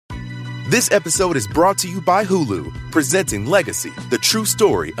This episode is brought to you by Hulu, presenting Legacy, the true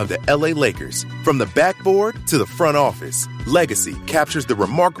story of the LA Lakers. From the backboard to the front office, Legacy captures the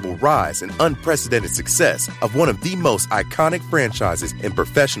remarkable rise and unprecedented success of one of the most iconic franchises in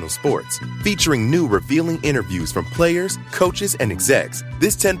professional sports. Featuring new revealing interviews from players, coaches, and execs,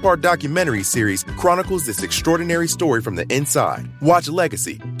 this 10-part documentary series chronicles this extraordinary story from the inside. Watch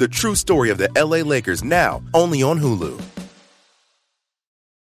Legacy, the true story of the LA Lakers, now only on Hulu.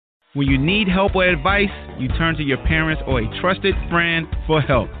 When you need help or advice, you turn to your parents or a trusted friend for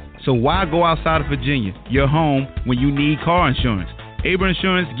help. So why go outside of Virginia, your home, when you need car insurance? Able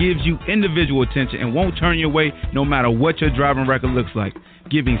Insurance gives you individual attention and won't turn you away no matter what your driving record looks like.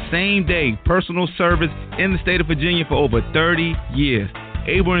 Giving same-day personal service in the state of Virginia for over 30 years.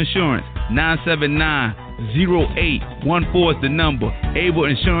 Able Insurance, 979-0814 is the number.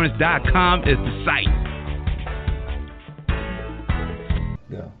 AbleInsurance.com is the site.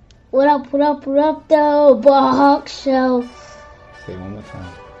 Yeah. What up, though, Ball Hawk Show. Say it one more time.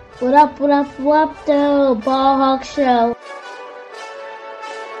 What up, though, Ball Hawk Show.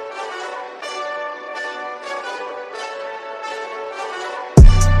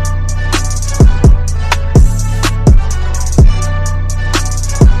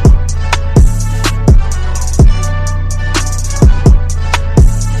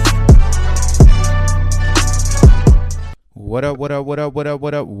 What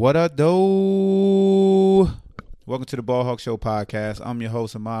up, though? Welcome to the Ball Hawk Show podcast. I'm your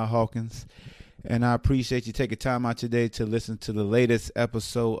host, Amar Hawkins, and I appreciate you taking time out today to listen to the latest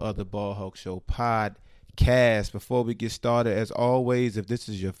episode of the Ball Hawk Show podcast. Before we get started, as always, if this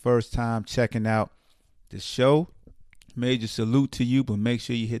is your first time checking out the show, major salute to you, but make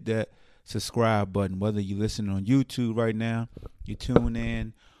sure you hit that subscribe button. Whether you're listening on YouTube right now, you tune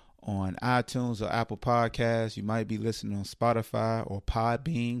in on iTunes or Apple Podcasts, you might be listening on Spotify or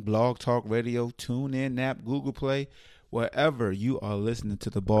Podbean, Blog Talk Radio, TuneIn app, Google Play, wherever you are listening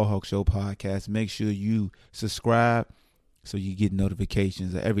to the Ball Hawk Show podcast. Make sure you subscribe so you get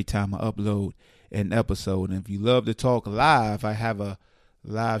notifications every time I upload an episode. And if you love to talk live, I have a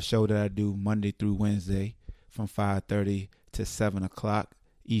live show that I do Monday through Wednesday from 5:30 to 7 o'clock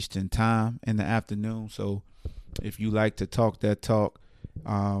Eastern time in the afternoon. So if you like to talk that talk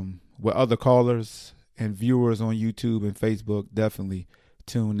with other callers and viewers on YouTube and Facebook, definitely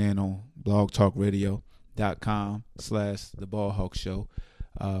tune in on blogtalkradio.com/The Ball Hawk Show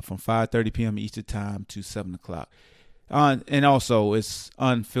from 5:30 p.m. Eastern time to 7 o'clock. And also, it's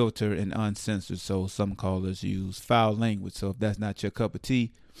unfiltered and uncensored, so some callers use foul language. So if that's not your cup of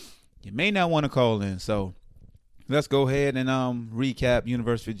tea, you may not want to call in. So let's go ahead and recap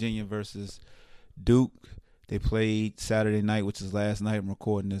University of Virginia versus Duke. They played Saturday night, which is last night. I'm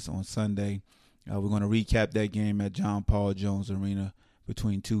recording this on Sunday. We're going to recap that game at John Paul Jones Arena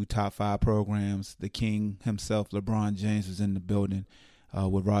between two top five programs. The King himself, LeBron James, was in the building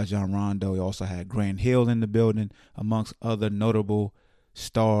with Rajon Rondo. He also had Grant Hill in the building, amongst other notable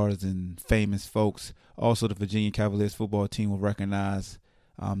stars and famous folks. Also, the Virginia Cavaliers football team will recognize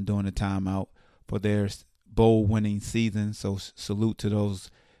during the timeout for their bowl-winning season. So salute to those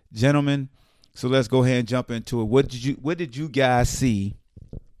gentlemen. So let's go ahead and jump into it. What did you guys see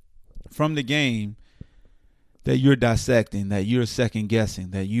from the game that you're dissecting, that you're second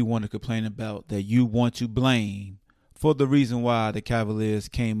guessing, that you want to complain about, that you want to blame for the reason why the Cavaliers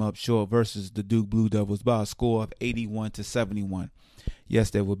came up short versus the Duke Blue Devils by a score of 81-71? Yes,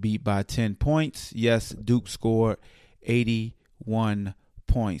 they were beat by 10 points. Yes, Duke scored 81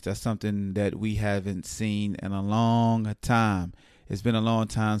 points. That's something that we haven't seen in a long time. It's been a long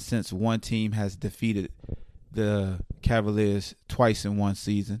time since one team has defeated the Cavaliers twice in one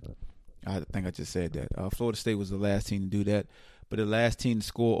season. I think I just said that. Florida State was the last team to do that. But the last team to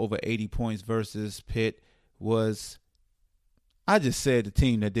score over 80 points versus Pitt was, I just said the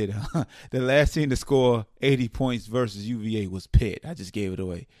team that did it. The last team to score 80 points versus UVA was Pitt. I just gave it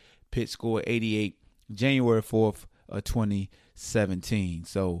away. Pitt scored 88 January 4th of 2017.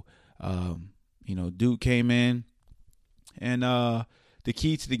 So, Duke came in. And the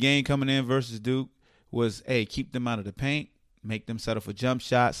key to the game coming in versus Duke was, keep them out of the paint, make them settle for jump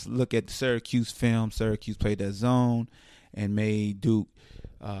shots. Look at the Syracuse film. Syracuse played that zone and made Duke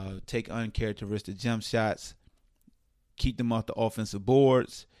take uncharacteristic jump shots, keep them off the offensive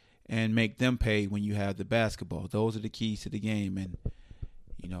boards, and make them pay when you have the basketball. Those are the keys to the game. And,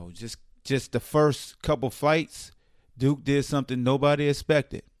 just the first couple fights, Duke did something nobody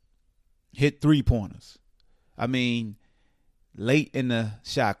expected. Hit three-pointers. I mean, late in the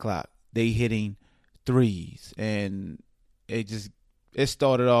shot clock, they hitting threes, and it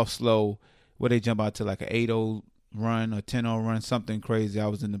started off slow where they jump out to like an 8-0 run or 10-0 run, something crazy. I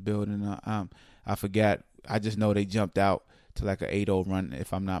was in the building. I forgot. I just know they jumped out to like an 8-0 run,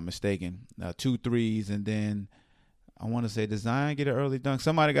 if I'm not mistaken. 2 threes, and then I want to say, did Zion get an early dunk?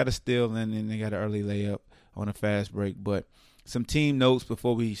 Somebody got a steal, and then they got an early layup on a fast break. But some team notes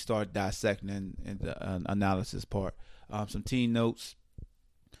before we start dissecting in the analysis part. Some team notes.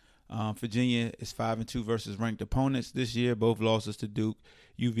 Virginia is 5-2 versus ranked opponents this year. Both losses to Duke.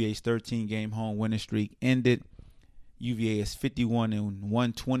 UVA's 13-game home winning streak ended. UVA is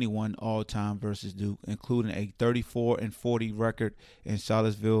 51-121 all-time versus Duke, including a 34-40 record in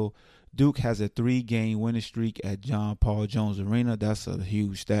Charlottesville. Duke has a 3-game winning streak at John Paul Jones Arena. That's a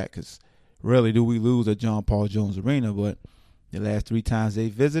huge stat because rarely do we lose at John Paul Jones Arena, but the last 3 times they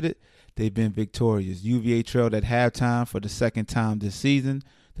visited, they've been victorious. UVA trailed at halftime for the second time this season.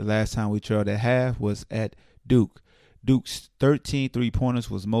 The last time we trailed at half was at Duke. Duke's 13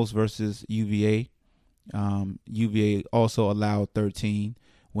 3-pointers was most versus UVA. UVA also allowed 13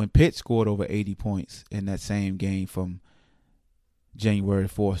 when Pitt scored over 80 points in that same game from January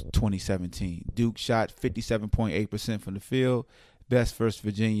 4th, 2017. Duke shot 57.8% from the field, best versus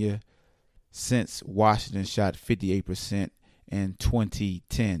Virginia since Washington shot 58% in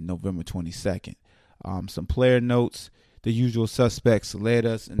 2010, November 22nd. Some player notes. The usual suspects led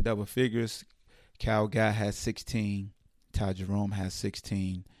us in double figures. Kyle Guy had 16. Ty Jerome has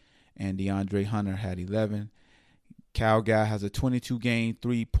 16. And DeAndre Hunter had 11. Kyle Guy has a 22-game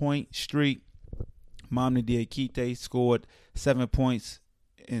 3-point streak. Mamdi Diakite scored 7 points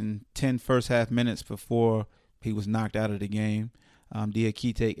in 10 first-half minutes before he was knocked out of the game.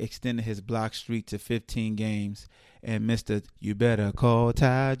 Diakite extended his block streak to 15 games. And Mr. You Better Call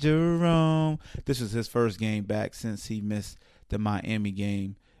Ty Jerome. This was his first game back since he missed the Miami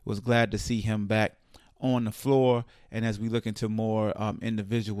game. Was glad to see him back on the floor. And as we look into more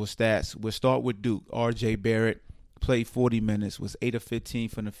individual stats, we'll start with Duke. R.J. Barrett played 40 minutes, was 8 of 15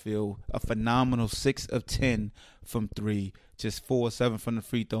 from the field, a phenomenal 6 of 10 from 3, just 4 of 7 from the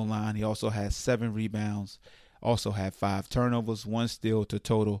free throw line. He also had 7 rebounds, also had 5 turnovers, 1 steal to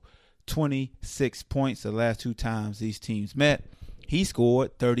total 26 points. The last 2 times these teams met, he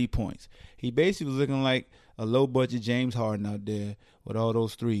scored 30 points. He basically was looking like a low-budget James Harden out there with all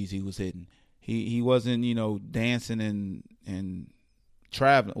those threes he was hitting. He wasn't, dancing and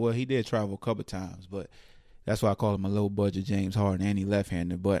traveling. Well, he did travel a couple times, but that's why I call him a low-budget James Harden, and he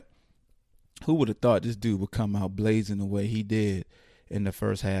left-handed. But who would have thought this dude would come out blazing the way he did in the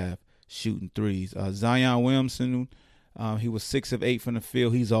first half, shooting threes? Zion Williamson, he was 6 of 8 from the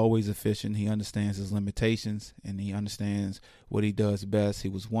field. He's always efficient. He understands his limitations, and he understands what he does best. He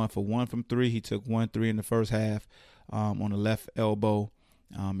was 1 for 1 from 3. He took 1 3 in the first half on the left elbow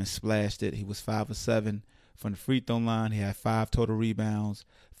and splashed it. He was 5 of 7 from the free throw line. He had 5 total rebounds,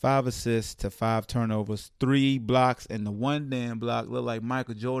 5 assists to 5 turnovers, 3 blocks, and the one damn block looked like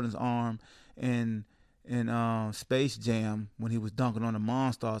Michael Jordan's arm in Space Jam when he was dunking on the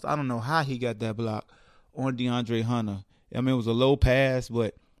Monstars. I don't know how he got that block on DeAndre Hunter. I mean, it was a low pass,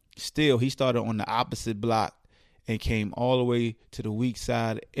 but still, he started on the opposite block and came all the way to the weak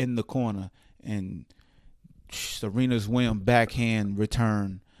side in the corner. And Serena's Williams backhand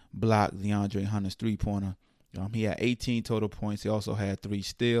return blocked DeAndre Hunter's three-pointer. He had 18 total points. He also had 3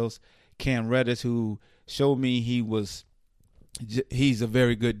 steals. Cam Reddish, who showed me he's a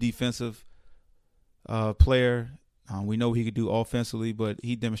very good defensive player. We know he could do offensively, but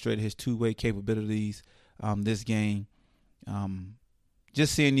he demonstrated his two-way capabilities this game.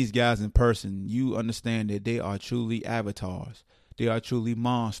 Just seeing these guys in person, you understand that they are truly avatars. They are truly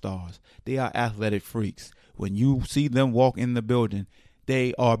monsters. They are athletic freaks. When you see them walk in the building,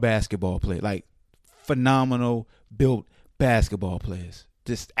 they are basketball players, like phenomenal built basketball players.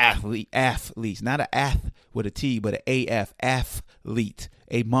 Just athletes, not an ath with a T, but an AF, athlete,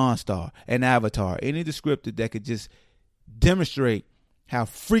 a monster, an avatar, any descriptor that could just demonstrate how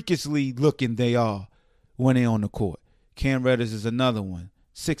freakishly looking they are when they're on the court. Cam Reddish is another one.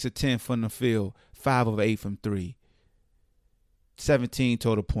 6 of 10 from the field, 5 of 8 from 3. 17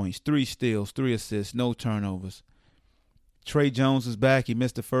 total points, 3 steals, 3 assists, no turnovers. Trey Jones is back. He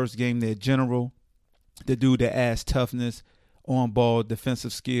missed the first game there. General, the dude that adds toughness, on-ball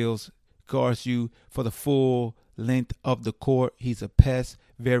defensive skills, guards you for the full length of the court. He's a pest,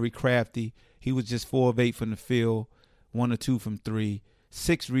 very crafty. He was just 4 of 8 from the field, 1 or 2 from 3,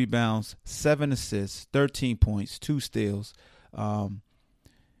 6 rebounds, 7 assists, 13 points, 2 steals.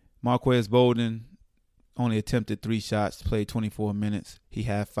 Marquez Bolden only attempted 3 shots, played 24 minutes. He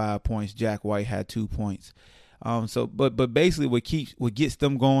had 5 points. Jack White had 2 points. But basically what gets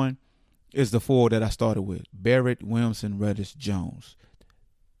them going is the 4 that I started with: Barrett, Williamson, Reddish, Jones,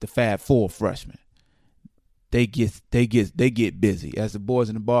 the Fab 4 freshmen. they get busy. As the boys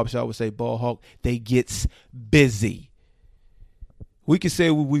in the barbershop would say, ball hawk, they gets busy. We can say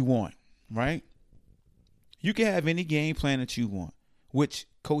what we want, right? You can have any game plan that you want, which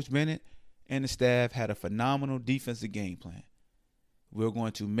Coach Bennett and the staff had a phenomenal defensive game plan. We're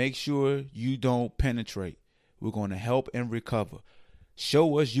going to make sure you don't penetrate. We're going to help and recover.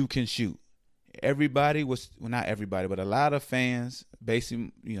 Show us you can shoot. Everybody was, well, not everybody, but a lot of fans,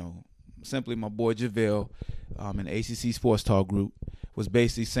 basically, simply my boy JaVale in the ACC Sports Talk group, was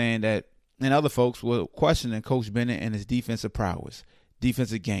basically saying that, and other folks were questioning Coach Bennett and his defensive prowess,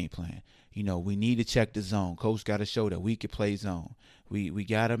 defensive game plan. We need to check the zone. Coach got to show that we can play zone. We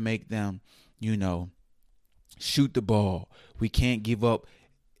got to make them, shoot the ball. We can't give up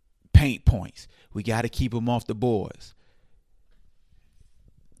paint points. We got to keep them off the boards.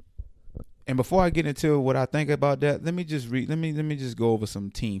 And before I get into what I think about that, let me just go over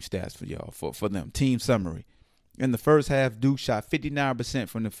some team stats for y'all, for them. Team summary. In the first half, Duke shot 59%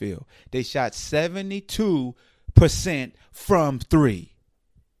 from the field. They shot 72% from three.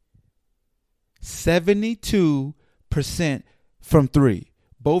 72% from three.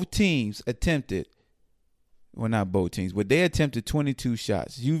 Both teams attempted, well, not both teams, but they attempted 22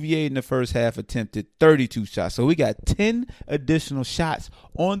 shots. UVA in the first half attempted 32 shots. So we got 10 additional shots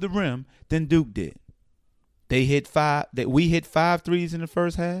on the rim than Duke did. We hit 5 threes in the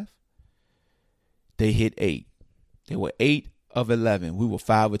first half. They hit 8. They were 8 of 11. We were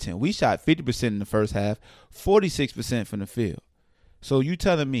 5 of 10. We shot 50% in the first half, 46% from the field. So you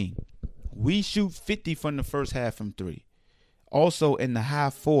telling me we shoot 50 from the first half from three. Also in the high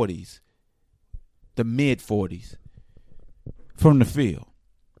 40s, the mid 40s from the field,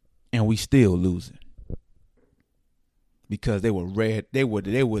 and we still losing because they were red. They were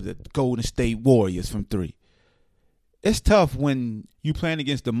the Golden State Warriors from three. It's tough when you playing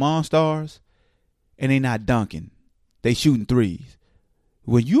against the Monstars and they not dunking, they shooting threes.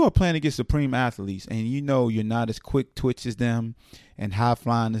 When you are playing against supreme athletes and you're not as quick twitch as them and high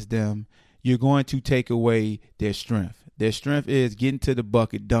flying as them, you're going to take away their strength. Their strength is getting to the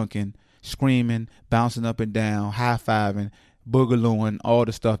bucket, dunking, screaming, bouncing up and down, high-fiving, boogalooing, all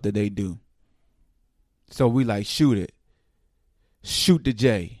the stuff that they do. So we like, shoot it. Shoot the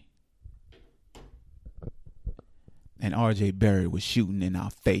J. And RJ Barrett was shooting in our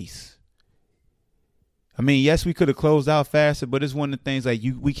face. I mean, yes, we could have closed out faster, but it's one of the things like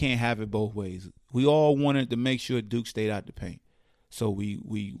we can't have it both ways. We all wanted to make sure Duke stayed out the paint. So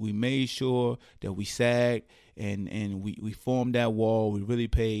we made sure that we sagged and we formed that wall. We really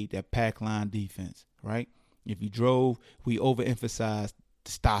paid that pack line defense, right? If you drove, we overemphasized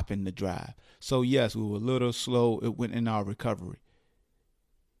stopping the drive. So, yes, we were a little slow. It went in our recovery.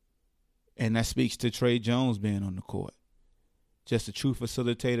 And that speaks to Trey Jones being on the court. Just a true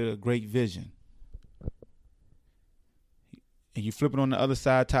facilitator, a great vision. And you flip it on the other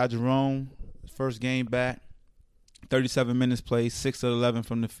side, Ty Jerome, first game back. 37 minutes played, 6 of 11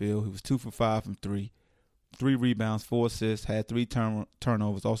 from the field. He was 2 for 5 from 3. 3 rebounds, 4 assists, had 3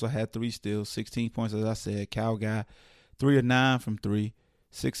 turnovers, also had 3 steals, 16 points, as I said. Cal guy, 3 of 9 from 3,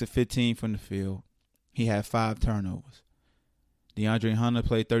 6 of 15 from the field. He had 5 turnovers. DeAndre Hunter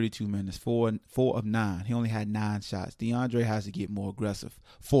played 32 minutes, 4 of 9. He only had 9 shots. DeAndre has to get more aggressive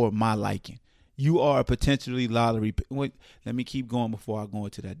for my liking. You are a potentially lottery. Wait, let me keep going before I go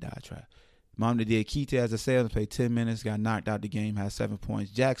into that diatribe. Mamadi Diakite, as I said, played 10 minutes, got knocked out the game, had 7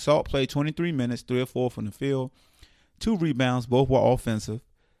 points. Jack Salt played 23 minutes, 3 or 4 from the field, 2 rebounds, both were offensive,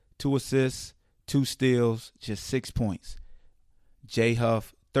 2 assists, 2 steals, just 6 points. Jay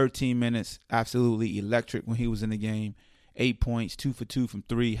Huff, 13 minutes, absolutely electric when he was in the game, 8 points, 2 for 2 from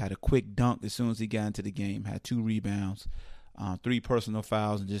 3, had a quick dunk as soon as he got into the game, had 2 rebounds, 3 personal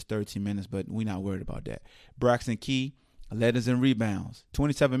fouls in just 13 minutes, but we're not worried about that. Braxton Key led us in rebounds.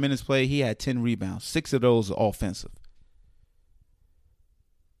 27 minutes played, he had 10 rebounds. 6 of those are offensive.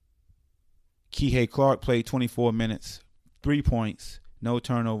 Kihei Clark played 24 minutes, 3 points, no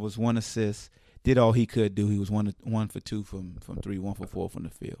turnovers, 1 assist. Did all he could do. He was 1 for 2 from 3, 1 for 4 from the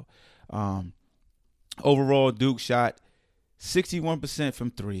field. Overall, Duke shot 61%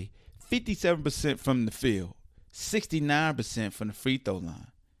 from 3, 57% from the field, 69% from the free throw line.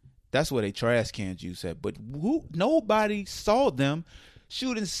 That's where they trash can juice at. But nobody saw them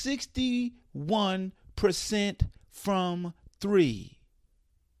shooting 61% from 3.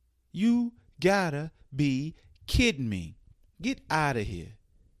 You gotta be kidding me. Get out of here.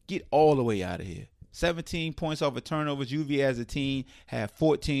 Get all the way out of here. 17 points off of turnovers. UVA as a team had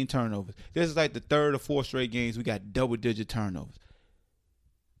 14 turnovers. This is like the 3rd or 4th straight games we got double-digit turnovers.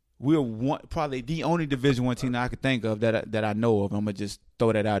 we're probably the only Division I team that I could think of that I know of. I'm gonna just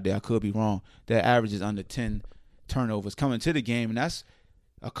throw that out there. I could be wrong. That averages under 10 turnovers coming to the game, and that's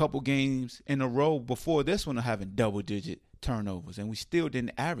a couple games in a row before this one of having double-digit turnovers, and we still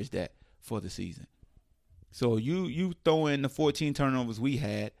didn't average that for the season. So you throw in the 14 turnovers we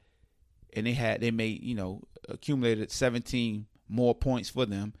had, and they made accumulated 17 more points for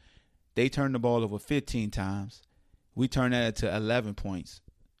them. They turned the ball over 15 times. We turned that into 11 points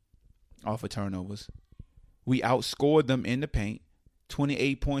off of turnovers. We outscored them in the paint,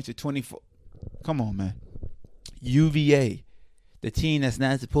 28 points to 24. Come on, man. UVA, the team that's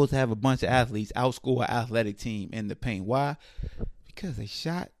not supposed to have a bunch of athletes, outscore an athletic team in the paint. Why? Because they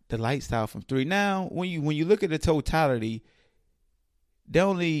shot the lights out from three. Now, when you look at the totality, they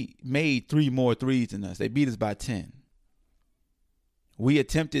only made 3 more threes than us. They beat us by 10. We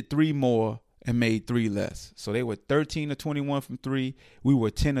attempted 3 more and made 3 less. So they were 13 to 21 from 3. We were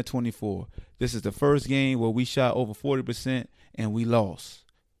 10 to 24. This is the first game where we shot over 40% and we lost.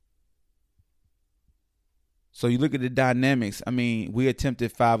 So you look at the dynamics. I mean, we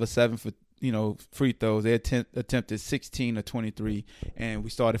attempted 5 or 7 for free throws. They attempted 16 or 23, and we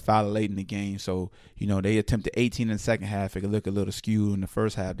started fouling late in the game. So they attempted 18 in the second half. It could look a little skewed in the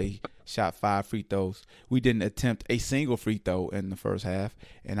first half. They shot 5 free throws. We didn't attempt a single free throw in the first half,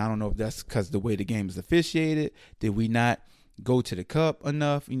 and I don't know if that's because of the way the game is officiated. Did we not go to the cup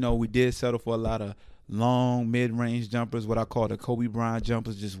enough? We did settle for a lot of long mid-range jumpers, what I call the Kobe Bryant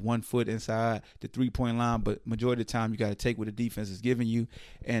jumpers, just 1 foot inside the three-point line. But majority of the time, you got to take what the defense is giving you.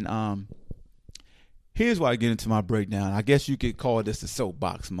 And here's why I get into my breakdown. I guess you could call this the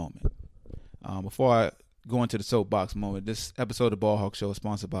soapbox moment. Before I go into the soapbox moment, this episode of the Ball Hawk Show is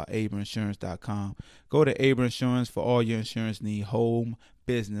sponsored by ABRA-Insurance.com. Go to ABRA Insurance for all your insurance needs, home,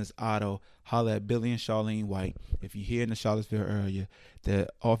 business, auto. Holler at Billy and Charlene White. If you're here in the Charlottesville area, the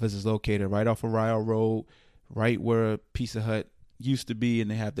office is located right off of Ryle Road, right where Pizza Hut used to be, and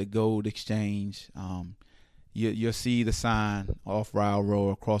they have the Gold Exchange. You'll see the sign off Ryle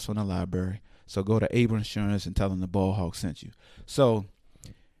Road across from the library. So go to ABRA Insurance and tell them the Ball Hawk sent you. So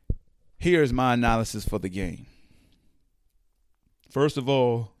here's my analysis for the game. First of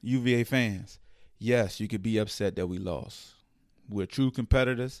all, UVA fans, yes, you could be upset that we lost. We're true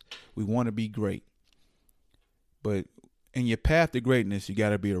competitors. We want to be great. But in your path to greatness, you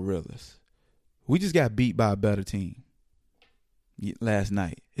got to be a realist. We just got beat by a better team last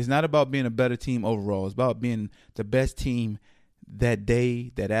night. It's not about being a better team overall. It's about being the best team that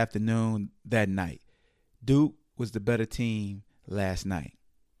day, that afternoon, that night. Duke was the better team last night.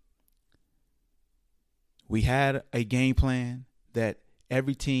 We had a game plan that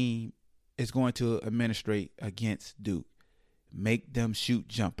every team is going to administrate against Duke. Make them shoot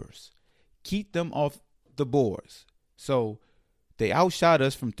jumpers. Keep them off the boards. So they outshot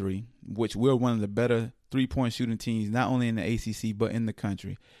us from 3, which we're one of the better three-point shooting teams, not only in the ACC but in the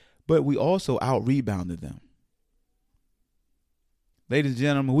country. But we also out-rebounded them. Ladies and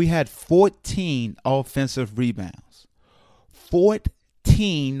gentlemen, we had 14 offensive rebounds.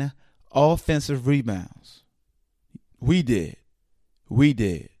 14 offensive rebounds. We did.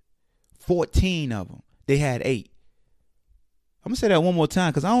 14 of them. They had 8. I'm going to say that one more time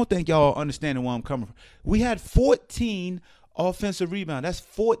because I don't think y'all understanding where I'm coming from. We had 14 offensive rebounds. That's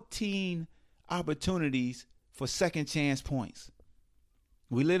 14 opportunities for second chance points.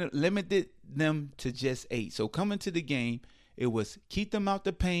 We limited them to just 8. So coming to the game, it was keep them out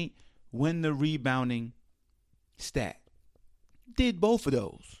the paint, win the rebounding stat. Did both of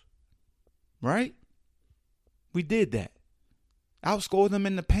those, right? We did that. Outscored them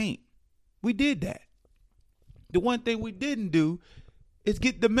in the paint. We did that. The one thing we didn't do is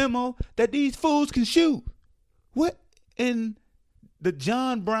get the memo that these fools can shoot. What in the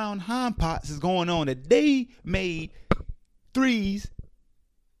John Brown Hine Pots is going on that they made threes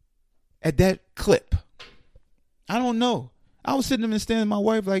at that clip? I don't know. I was sitting there and standing with my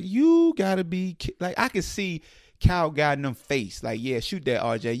wife like, you got to be, like, I could see Cal got in them face. Like, yeah, shoot that,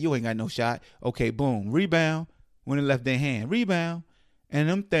 RJ. You ain't got no shot. Okay, boom. Rebound. When it left their hand. Rebound. And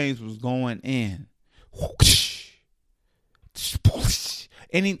them things was going in.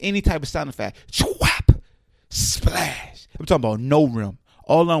 Any type of sound effect. Swap. Splash. I'm talking about no rim.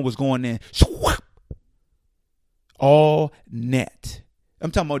 All of them was going in. Swap. All net.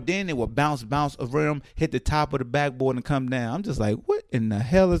 I'm talking about then they would bounce a rim, hit the top of the backboard and come down. I'm just like, what in the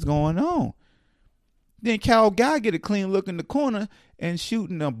hell is going on? Then Cal Guy get a clean look in the corner and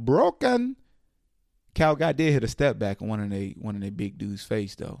shooting a broken. Cal Guy did hit a step back on one of their big dudes'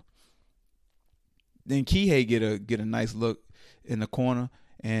 face though. Then Kihei get a nice look in the corner,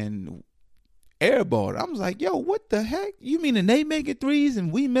 and airballed. I was like, yo, what the heck? You mean that they making threes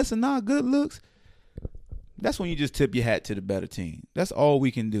and we missing our good looks? That's when you just tip your hat to the better team. That's all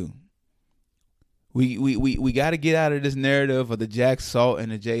we can do. We got to get out of this narrative of the Jack Salt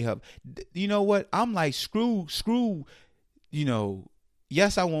and the J-Hub. You know what? I'm like, screw, you know,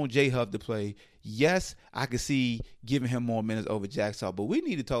 yes, I want J-Hub to play. Yes, I could see giving him more minutes over Jack Salt. But we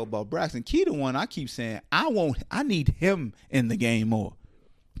need to talk about Braxton Key, the one I keep saying, I need him in the game more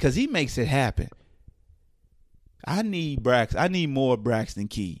because he makes it happen. I need more Braxton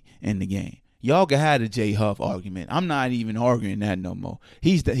Key in the game. Y'all can have the J Huff argument. I'm not even arguing that no more.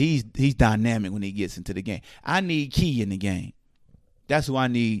 He's dynamic when he gets into the game. I need Key in the game. That's who I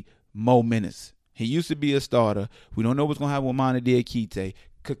need more minutes. He used to be a starter. We don't know what's gonna happen with Monte Diakite.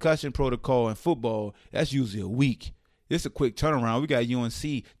 Concussion protocol in football, that's usually a week. It's a quick turnaround. We got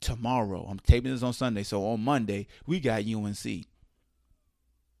UNC tomorrow. I'm taping this on Sunday, so on Monday we got UNC.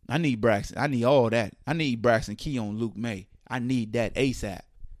 I need Braxton. I need all that. I need Braxton Key on Luke May. I need that ASAP.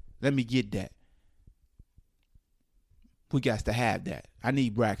 Let me get that. We got to have that. I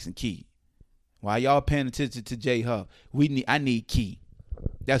need Braxton Key. While y'all paying attention to J Huff, I need Key.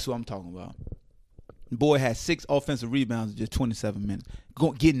 That's what I'm talking about. The boy had 6 offensive rebounds in just 27 minutes.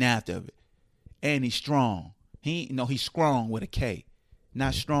 Getting after it. And he's strong. He's strong with a K.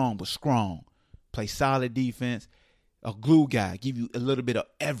 Not strong, but strong. Play solid defense. A glue guy. Give you a little bit of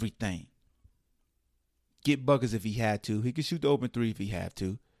everything. Get buckets if he had to. He could shoot the open 3 if he had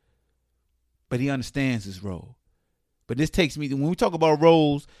to. But he understands his role. But this takes me, when we talk about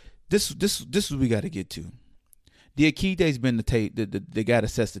roles, this is what we got to get to. Diakite's been the guy that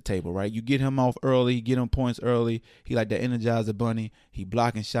sets the table, right? You get him off early, get him points early. He like the Energizer Bunny. He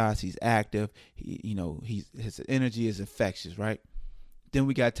blocking shots. He's active. His energy is infectious, right? Then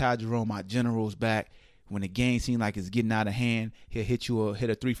we got Ty Jerome, our general's back. When the game seems like it's getting out of hand, he'll hit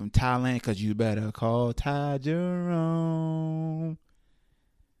a 3 from Thailand because you better call Ty Jerome.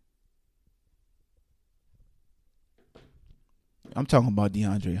 I'm talking about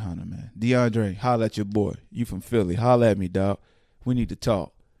DeAndre Hunter, man. DeAndre, holla at your boy. You from Philly. Holla at me, dog. We need to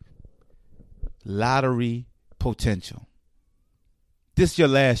talk. Lottery potential. This is your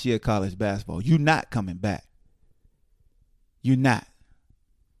last year of college basketball. You're not coming back. You're not.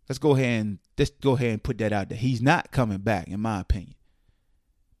 Let's go ahead and put that out there. He's not coming back, in my opinion.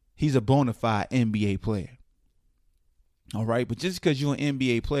 He's a bona fide NBA player. All right? But just because you're an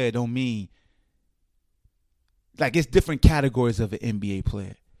NBA player don't mean, like, it's different categories of an NBA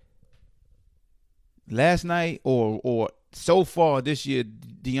player. Last night or so far this year,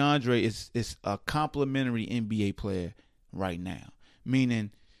 DeAndre is a complimentary NBA player right now.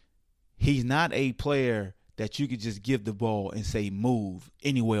 Meaning he's not a player that you could just give the ball and say move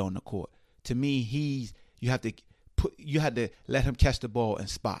anywhere on the court. To me, you have to let him catch the ball in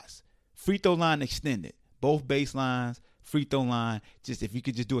spots. Free throw line extended. Both baselines, free throw line. Just if you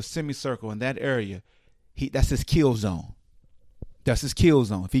could just do a semicircle in that area. That's his kill zone. That's his kill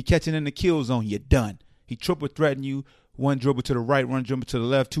zone. If he catching in the kill zone, you're done. He triple threaten you. 1 dribble to the right, 1 dribble to the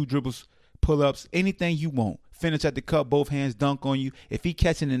left, 2 dribbles, pull-ups, anything you want. Finish at the cup, both hands dunk on you. If he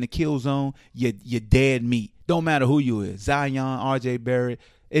catching in the kill zone, you're dead meat. Don't matter who you is. Zion, RJ Barrett,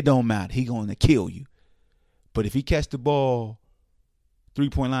 it don't matter. He going to kill you. But if he catch the ball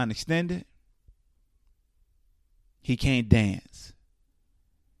 3-point line extended, he can't dance.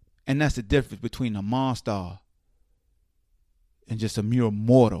 And that's the difference between a monster and just a mere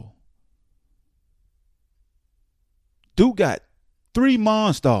mortal. Dude got 3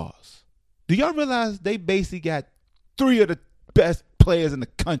 monsters. Do y'all realize they basically got 3 of the best players in the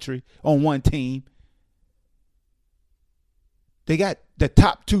country on one team? They got the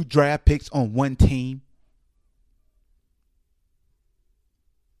top 2 draft picks on one team.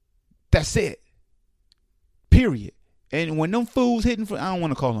 That's it. Period. And when them fools hitting for, I don't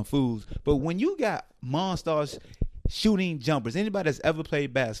want to call them fools, but when you got monsters shooting jumpers, anybody that's ever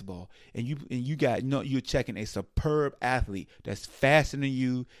played basketball, and you got, you're checking a superb athlete that's faster than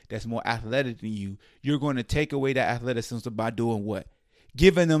you, that's more athletic than you, you're going to take away that athleticism by doing what?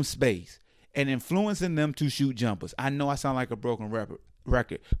 Giving them space and influencing them to shoot jumpers. I know I sound like a broken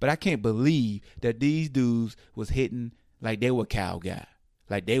record, but I can't believe that these dudes was hitting like they were Cal Guy,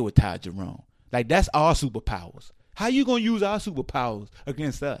 like they were Ty Jerome. Like, that's our superpowers. How you going to use our superpowers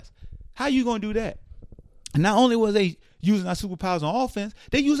against us? How you going to do that? And not only was they using our superpowers on offense,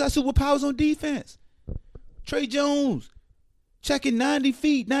 they used our superpowers on defense. Trey Jones checking 90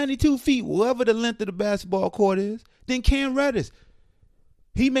 feet, 92 feet, whatever the length of the basketball court is. Then Cam Reddish,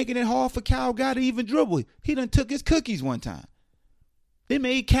 he making it hard for Cal Guy to even dribble. He done took his cookies one time. They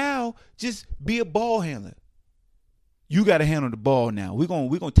made Cal just be a ball handler. You got to handle the ball now. We're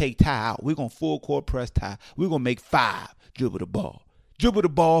gonna take Ty out. We're gonna full court press Ty. We're gonna make 5 dribble the ball. Dribble the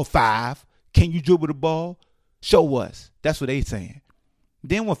ball 5. Can you dribble the ball? Show us. That's what they saying.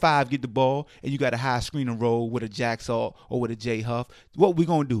 Then when 5 get the ball and you got a high screen and roll with a Jack Salt or with a J Huff, what we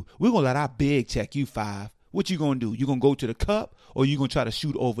gonna do? We're gonna let our big check you 5. What you gonna do? You gonna go to the cup or you gonna try to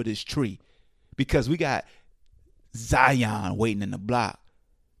shoot over this tree? Because we got Zion waiting in the block.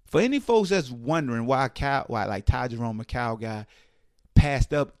 For any folks that's wondering why like Ty Jerome, a Cal guy,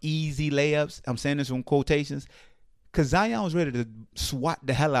 passed up easy layups, I'm saying this in quotations, because Zion was ready to swat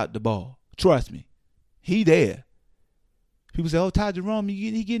the hell out the ball. Trust me. He there. People say, oh, Ty Jerome,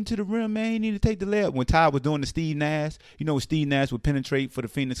 he getting to the rim, man. He need to take the layup. When Ty was doing the Steve Nash, Steve Nash would penetrate for the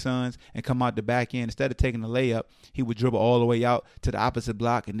Phoenix Suns and come out the back end. Instead of taking the layup, he would dribble all the way out to the opposite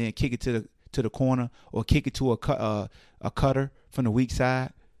block and then kick it to the corner or kick it to a cutter from the weak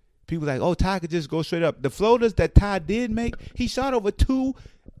side. People like, oh, Ty could just go straight up. The floaters that Ty did make, he shot over 2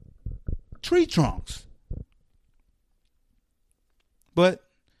 tree trunks. But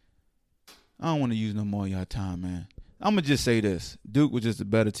I don't want to use no more of y'all time, man. I'm going to just say this. Duke was just a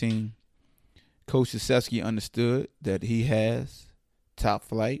better team. Coach Krzyzewski understood that he has top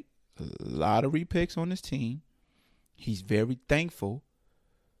flight lottery picks on his team. He's very thankful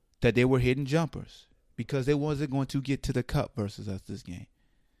that they were hitting jumpers because they wasn't going to get to the cup versus us this game.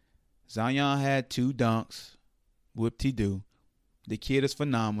 Zion had 2 dunks. Whoop-de-doo. The kid is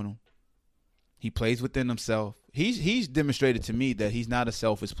phenomenal. He plays within himself. He's demonstrated to me that he's not a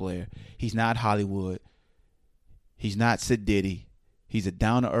selfish player. He's not Hollywood. He's not Sid Diddy. He's a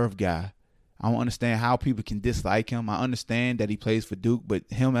down-to-earth guy. I don't understand how people can dislike him. I understand that he plays for Duke, but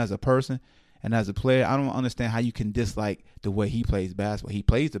him as a person and as a player, I don't understand how you can dislike the way he plays basketball. He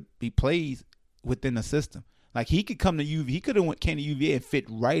plays within the system. Like, he could come to UVA. He could have came to UVA and fit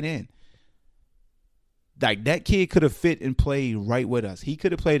right in. Like, that kid could have fit and played right with us. He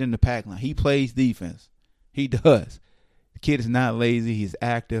could have played in the pack line. He plays defense. He does. The kid is not lazy. He's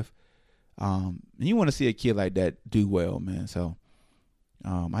active. And you want to see a kid like that do well, man. So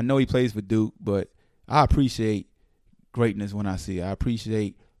I know he plays for Duke, but I appreciate greatness when I see it. I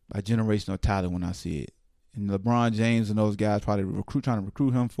appreciate a generational talent when I see it. And LeBron James and those guys probably trying to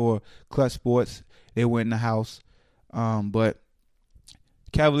recruit him for Clutch Sports. They were in the house. But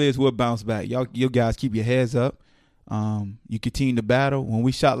Cavaliers will bounce back. You guys keep your heads up. You continue to battle. When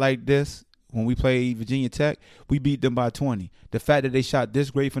we shot like this, when we played Virginia Tech, we beat them by 20. The fact that they shot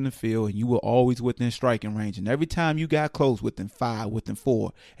this great from the field and you were always within striking range, and every time you got close within 5, within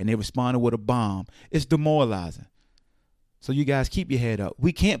 4, and they responded with a bomb, it's demoralizing. So you guys keep your head up.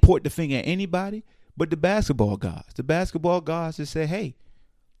 We can't point the finger at anybody but the basketball gods. The basketball gods just say, hey,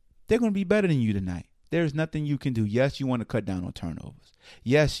 they're going to be better than you tonight. There's nothing you can do. Yes, you want to cut down on turnovers.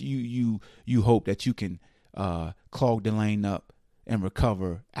 Yes, you hope that you can clog the lane up and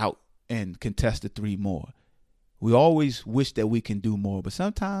recover out and contest the 3 more. We always wish that we can do more, but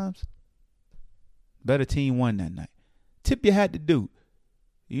sometimes better team won that night. Tip your hat to Duke.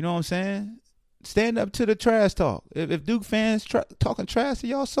 You know what I'm saying? Stand up to the trash talk. If Duke fans talking trash to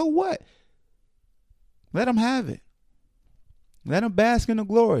y'all, so what? Let them have it. Let them bask in the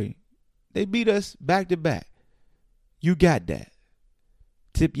glory. They beat us back to back. You got that.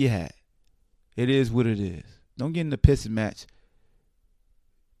 Tip your hat. It is what it is. Don't get in the pissing match.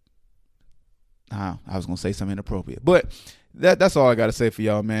 I was going to say something inappropriate. But that's all I got to say for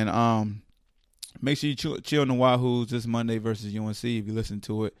y'all, man. Make sure you chill on the Wahoos this Monday versus UNC. If you listen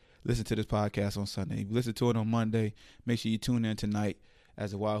to this podcast on Sunday. If you listen to it on Monday, make sure you tune in tonight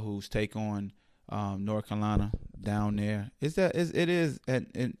as the Wahoos take on North Carolina down there. It is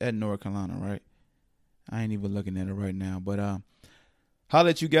at North Carolina, right? I ain't even looking at it right now. But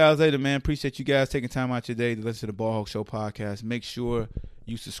holla at you guys later, man. Appreciate you guys taking time out your day to listen to the Ball Hawk Show podcast. Make sure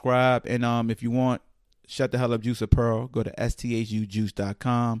you subscribe. And if you want Shut the Hell Up Juice Apparel, go to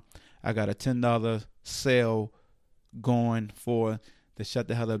sthujuice.com. I got a $10 sale going for the Shut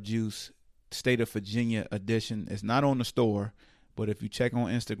the Hell Up Juice State of Virginia edition. It's not on the store, but if you check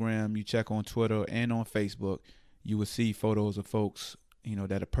on Instagram, you check on Twitter and on Facebook, you will see photos of folks,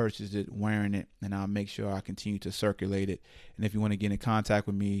 that have purchased it, wearing it, and I'll make sure I continue to circulate it. And if you want to get in contact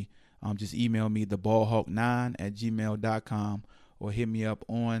with me, just email me theballhawk9@gmail.com or hit me up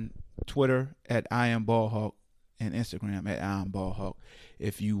on Twitter at IamBallHawk and Instagram at IamBallHawk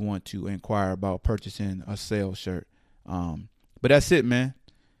if you want to inquire about purchasing a sale shirt. But that's it, man.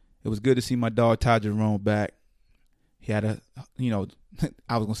 It was good to see my dog Ty Jerome back. He had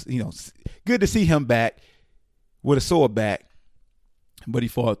good to see him back with a sore back, but he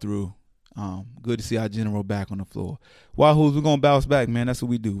fought through. Good to see our general back on the floor. Wahoos, we're going to bounce back, man. That's what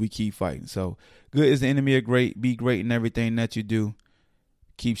we do. We keep fighting. So, good is the enemy of great. Be great in everything that you do.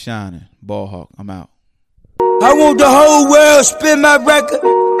 Keep shining. Ball Hawk, I'm out. I want the whole world spin my record.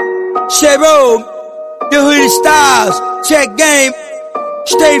 Cheryl, the Hooded Styles, check game,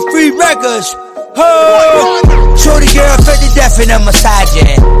 stay free records. Oh, shorty girl fed to death and I'm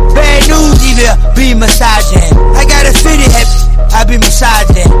massaging. Bad news either be massaging. I got a fitted head, I be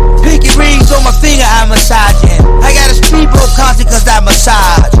massaging. Pinky rings on my finger, I'm massaging. I got a speedboat concert cause I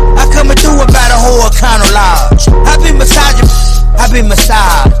massage. I coming through about a whole Econo Lodge. I be massaging, I be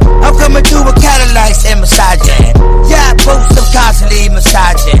massaged. I'm coming through with Cadillacs and massaging. Yeah, I post them constantly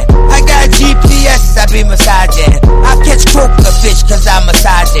massaging. I got GPS, I be massaging. I catch croaker fish cause I'm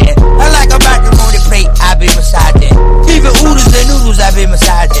massaging. I like a macaroni plate, I be massaging. Even oodles and noodles, I be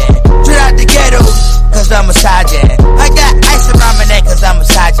massaging. Straight out the ghetto cause I'm massaging. I got ice around my neck cause I'm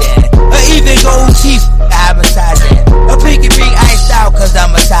massaging. Or even gold teeth, I'm massaging. A pinky ring iced out cause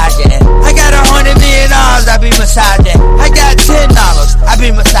I'm massaging. I got $100 million, I be massaging. I got $10, I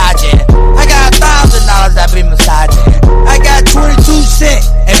be massaging. I got $1,000, I be massaging. I got 22 cents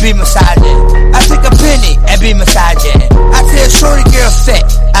and be massaging. I take a penny and be massaging. I tell shorty girl fat,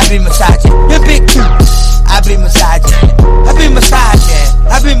 I be massaging. Your big cute, I be massaging. I be massaging,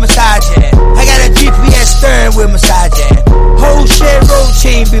 I be massaging. I got a GPS steering wheel massaging. Whole share road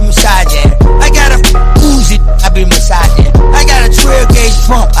chain be massaging. I got a Uzi, I be massaging. I got a 12 gauge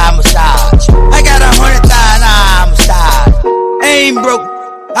pump, I massage. I got 100,000, I massage. Ain't broke,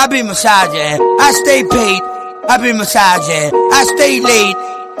 I be massaging. I stay paid, I be massaging. I stay late,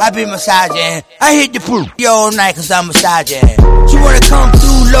 I be massaging. I hit the pool all night cause I'm massaging. She wanna come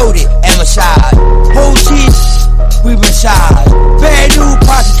through loaded and massage. Whole cheese, we massage. Bad new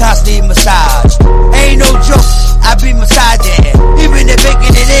posse constantly massage. Ain't no joke, I be massaging. Even the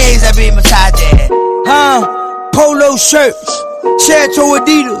bacon and eggs, I be massaging. Polo shirts, Chateau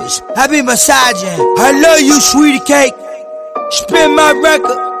Adidas, I be massaging. I love you, sweetie cake. Spin my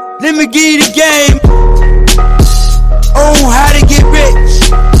record, let me give you the game. On how to get rich.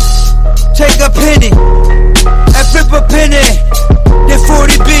 Take a penny and flip a penny. Then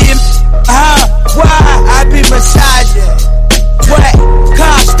 40 billion. Why? I be massaging. What?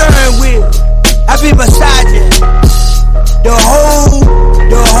 Car steering wheel. I be massaging. The whole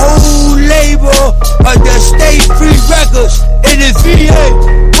label of the State Free Records in the VA.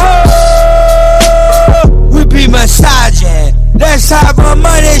 Oh, we be massaging. Let's have a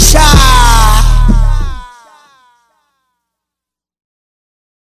money shot.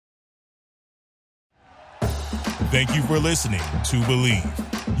 Thank you for listening to Believe.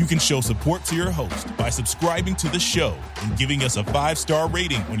 You can show support to your host by subscribing to the show and giving us a 5-star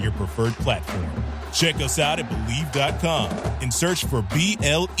rating on your preferred platform. Check us out at Believe.com and search for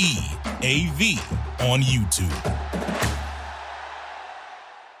BLEAV on YouTube.